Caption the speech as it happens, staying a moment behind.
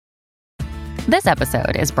This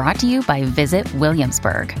episode is brought to you by Visit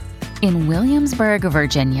Williamsburg. In Williamsburg,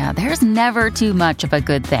 Virginia, there's never too much of a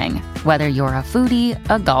good thing. Whether you're a foodie,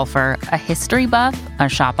 a golfer, a history buff, a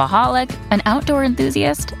shopaholic, an outdoor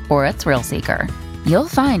enthusiast, or a thrill seeker, you'll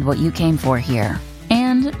find what you came for here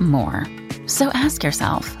and more. So ask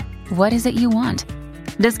yourself, what is it you want?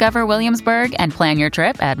 Discover Williamsburg and plan your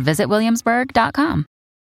trip at visitwilliamsburg.com.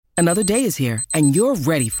 Another day is here, and you're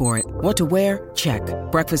ready for it. What to wear? Check.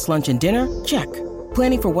 Breakfast, lunch, and dinner? Check.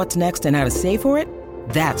 Planning for what's next and how to save for it?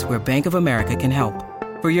 That's where Bank of America can help.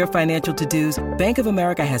 For your financial to-dos, Bank of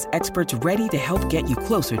America has experts ready to help get you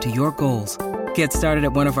closer to your goals. Get started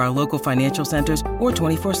at one of our local financial centers or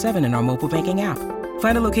 24/7 in our mobile banking app.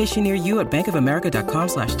 Find a location near you at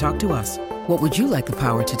bankofamerica.com/talktous. What would you like the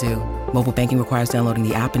power to do? Mobile banking requires downloading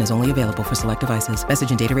the app and is only available for select devices. Message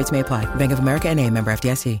and data rates may apply. Bank of America N.A., member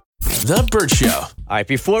FDIC. The Burt Show. All right,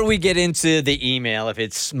 before we get into the email, if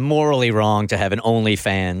it's morally wrong to have an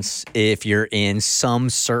OnlyFans, if you're in some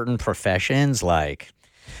certain professions like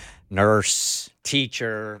nurse,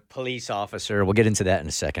 teacher, police officer, we'll get into that in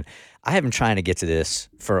a second. I have been trying to get to this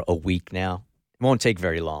for a week now. It won't take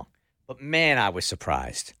very long. But man, I was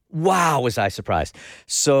surprised. Wow, was I surprised.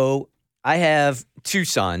 So I have two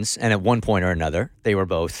sons, and at one point or another, they were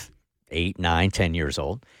both 8, 9, 10 years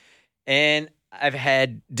old. And I've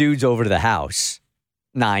had dudes over to the house,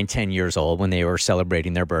 9, 10 years old, when they were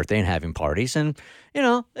celebrating their birthday and having parties. And, you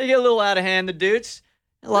know, they get a little out of hand, the dudes.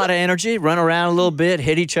 A lot of energy, run around a little bit,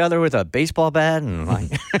 hit each other with a baseball bat. And like,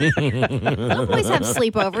 They'll always have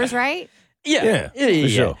sleepovers, right? Yeah, for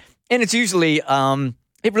sure. And it's usually,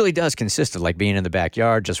 it really does consist of like being in the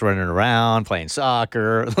backyard, just running around, playing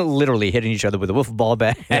soccer, literally hitting each other with a wiffle ball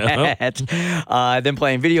bat, then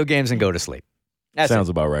playing video games and go to sleep. Sounds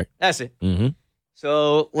about right. That's it. Mm-hmm.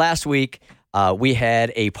 So last week, we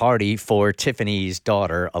had a party for Tiffany's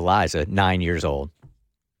daughter, Eliza, 9 years old.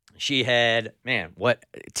 She had,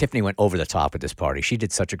 Tiffany went over the top at this party. She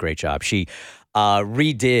did such a great job. She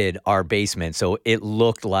redid our basement so it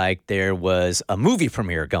looked like there was a movie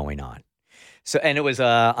premiere going on. So, and it was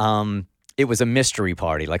a mystery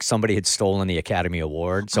party, like somebody had stolen the Academy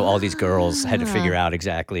Award. So all these girls had to figure out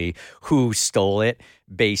exactly who stole it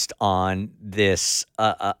based on this,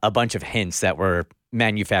 a bunch of hints that were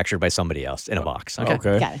manufactured by somebody else in a box.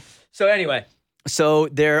 Okay. Got it. So anyway,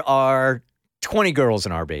 there are 20 girls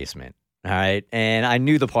in our basement. All right. And I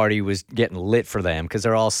knew the party was getting lit for them because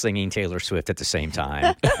they're all singing Taylor Swift at the same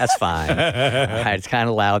time. That's fine. All right, it's kind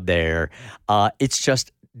of loud there. It's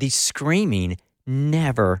just the screaming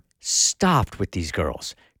never stopped with these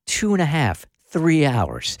girls. 2.5, 3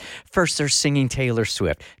 hours. First, they're singing Taylor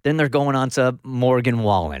Swift. Then they're going on to Morgan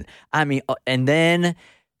Wallen. I mean, and then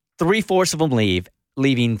 3/4 of them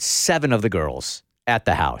leaving 7 of the girls at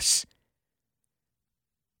the house.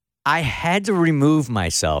 I had to remove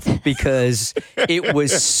myself because it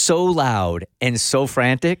was so loud and so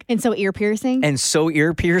frantic. And so ear piercing?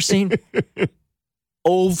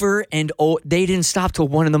 Over and over. They didn't stop till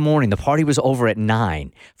 1 a.m. The party was over at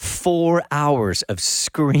 9. 4 hours of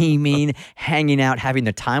screaming, hanging out, having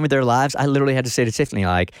the time of their lives. I literally had to say to Tiffany,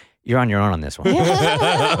 like, you're on your own on this one.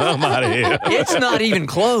 I'm out of here. It's not even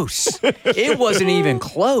close. It wasn't even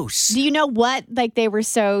close. Do you know what they were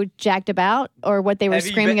so jacked about or what they were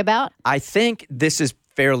screaming about? I think this is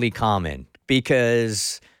fairly common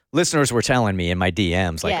because listeners were telling me in my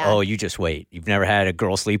DMs, like, oh, you just wait. You've never had a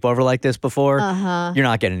girl sleepover like this before? Uh-huh. You're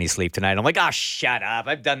not getting any sleep tonight. I'm like, oh, shut up.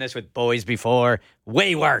 I've done this with boys before.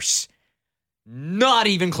 Way worse. Not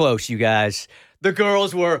even close, you guys. The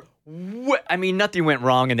girls were, nothing went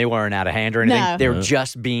wrong and they weren't out of hand or anything. No. They were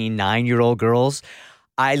just being 9-year-old girls.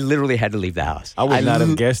 I literally had to leave the house. I would not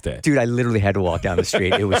have guessed that. Dude, I literally had to walk down the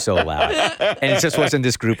street. It was so loud. And it just wasn't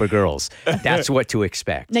this group of girls. That's what to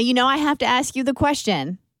expect. Now, I have to ask you the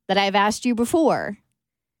question that I've asked you before.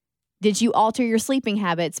 Did you alter your sleeping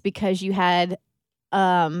habits because you had,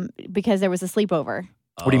 because there was a sleepover?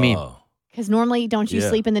 What do you mean? Because normally, don't you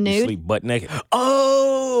sleep in the nude? You sleep butt naked.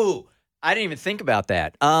 Oh, I didn't even think about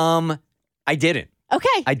that. I didn't.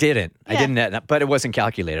 Okay. I didn't. Yeah. I didn't, but it wasn't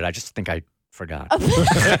calculated. I just think I forgot. But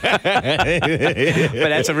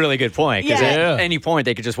that's a really good point. Because at any point,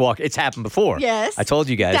 they could just walk. It's happened before. Yes. I told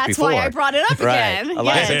you guys That's before. why I brought it up again. Right.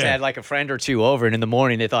 Eliza's had like a friend or two over, and in the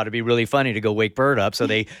morning, they thought it'd be really funny to go wake Bert up. So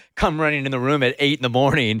they come running in the room at 8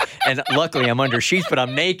 a.m. And luckily, I'm under sheets, but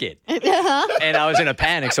I'm naked. Uh-huh. And I was in a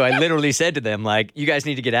panic. So I literally said to them, like, you guys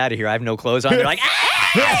need to get out of here. I have no clothes on. They're like,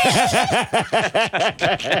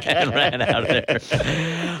 and ran out of there.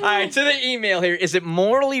 All right, to the email here. Is it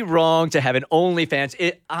morally wrong to have an OnlyFans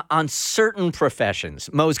on certain professions?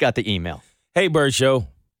 Mo's got the email. Hey, Burt Show.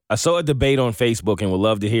 I saw a debate on Facebook and would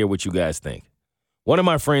love to hear what you guys think. One of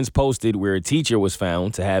my friends posted where a teacher was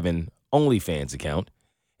found to have an OnlyFans account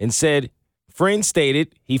and said, friend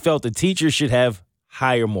stated he felt the teacher should have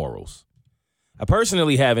higher morals. I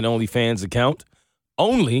personally have an OnlyFans account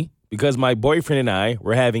only because my boyfriend and I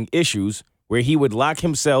were having issues where he would lock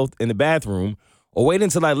himself in the bathroom or wait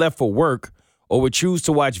until I left for work or would choose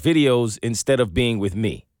to watch videos instead of being with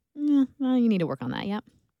me. Well, you need to work on that, yep.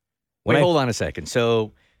 Wait, hold on a second.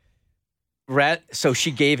 So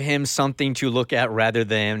she gave him something to look at rather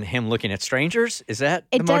than him looking at strangers? Is that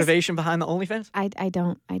the motivation behind the OnlyFans? I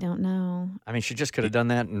don't know. I mean, she just could have done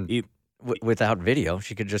that without video.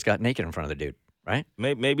 She could have just got naked in front of the dude, right?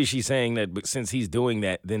 Maybe she's saying that, but since he's doing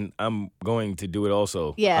that, then I'm going to do it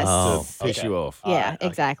also. Yes. To piss you off. Yeah,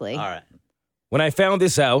 exactly. All right. When I found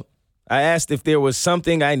this out, I asked if there was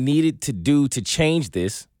something I needed to do to change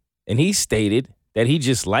this, and he stated that he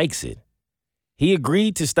just likes it. He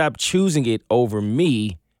agreed to stop choosing it over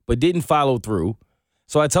me, but didn't follow through.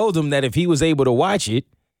 So I told him that if he was able to watch it,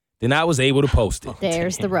 then I was able to post it.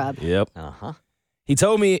 There's the rub. Yep. Uh-huh. He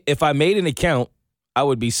told me if I made an account, I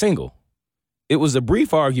would be single. It was a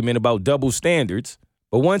brief argument about double standards,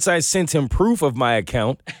 but once I sent him proof of my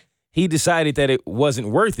account, he decided that it wasn't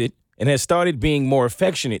worth it and has started being more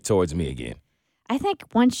affectionate towards me again. I think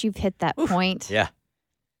once you've hit that point, Yeah.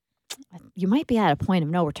 you might be at a point of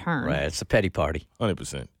no return. Right. It's a petty party.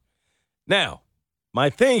 100%. Now, my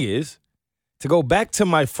thing is, to go back to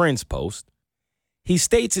my friend's post, he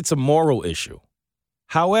states it's a moral issue.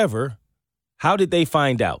 However, how did they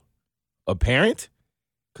find out? A parent?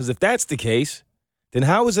 Because if that's the case, then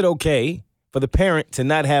how is it okay for the parent to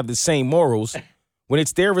not have the same morals when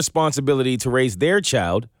it's their responsibility to raise their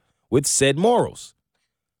child with said morals?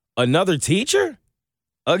 Another teacher?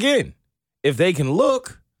 Again, if they can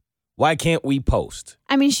look, why can't we post?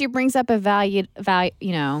 I mean, she brings up a value,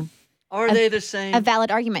 Are they the same? a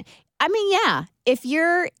valid argument. I mean, yeah, if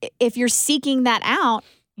you're seeking that out,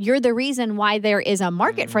 you're the reason why there is a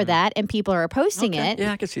market for that and people are posting it.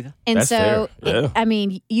 Yeah, I can see that. And That's so, fair.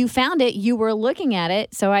 Yeah. You found it, you were looking at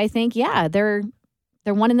it. So I think, yeah, they're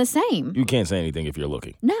one and the same. You can't say anything if you're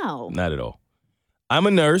looking. No. Not at all. I'm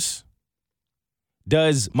a nurse.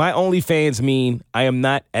 Does my OnlyFans mean I am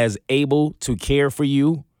not as able to care for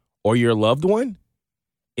you or your loved one?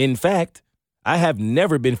 In fact, I have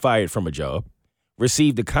never been fired from a job,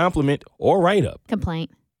 received a compliment or write-up.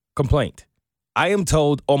 Complaint. I am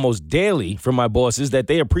told almost daily from my bosses that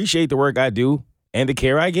they appreciate the work I do and the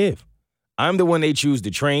care I give. I'm the one they choose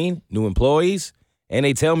to train, new employees, and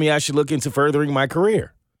they tell me I should look into furthering my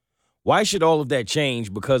career. Why should all of that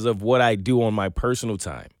change because of what I do on my personal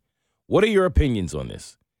time? What are your opinions on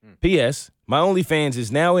this? P.S. My OnlyFans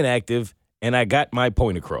is now inactive, and I got my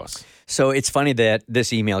point across. So it's funny that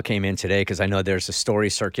this email came in today because I know there's a story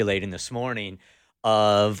circulating this morning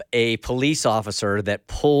of a police officer that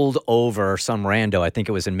pulled over some rando. I think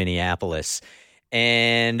it was in Minneapolis.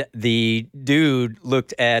 And the dude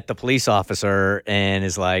looked at the police officer and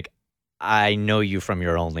is like, I know you from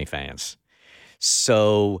your OnlyFans.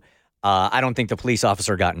 So I don't think the police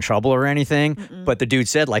officer got in trouble or anything. But the dude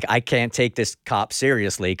said, like, I can't take this cop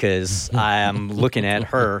seriously because I'm looking at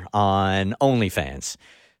her on OnlyFans.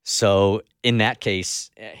 So in that case,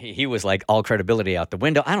 he was like all credibility out the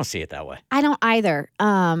window. I don't see it that way. I don't either.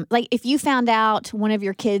 Like if you found out one of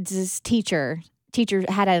your kids' teacher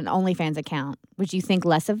had an OnlyFans account, would you think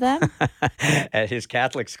less of them? At his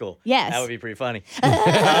Catholic school. Yes. That would be pretty funny.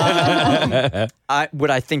 Would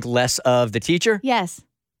I think less of the teacher? Yes.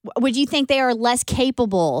 Would you think they are less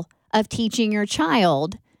capable of teaching your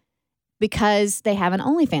child because they have an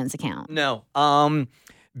OnlyFans account? No.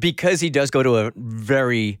 Because he does go to a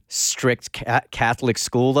very strict Catholic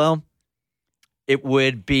school, though, it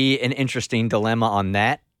would be an interesting dilemma on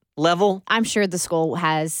that level. I'm sure the school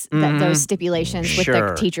has those stipulations with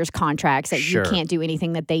the teachers' contracts that you can't do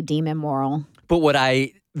anything that they deem immoral. But would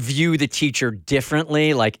I view the teacher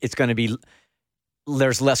differently? Like it's going to be,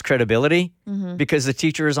 there's less credibility because the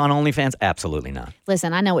teacher is on OnlyFans? Absolutely not.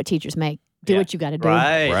 Listen, I know what teachers make. Do what you got to do.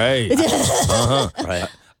 Right. Right.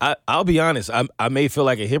 I'll be honest. I may feel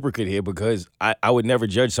like a hypocrite here because I would never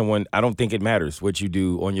judge someone. I don't think it matters what you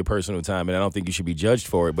do on your personal time, and I don't think you should be judged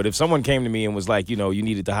for it. But if someone came to me and was like, you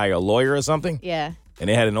needed to hire a lawyer or something, yeah, and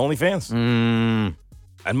they had an OnlyFans,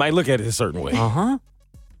 I might look at it a certain way.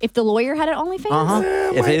 If the lawyer had an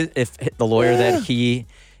OnlyFans? If the lawyer that he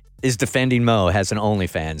is defending Mo has an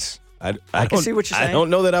OnlyFans, I can see what you're saying. I don't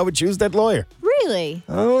know that I would choose that lawyer. Really?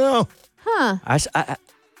 I don't know. Huh.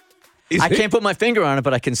 I can't put my finger on it,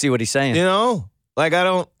 but I can see what he's saying. Like I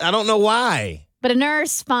don't know why. But a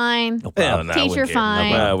nurse, fine. No problem. No, Teacher,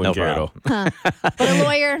 fine. I wouldn't care at all. But a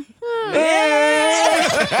lawyer?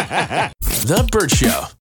 The Burt Show.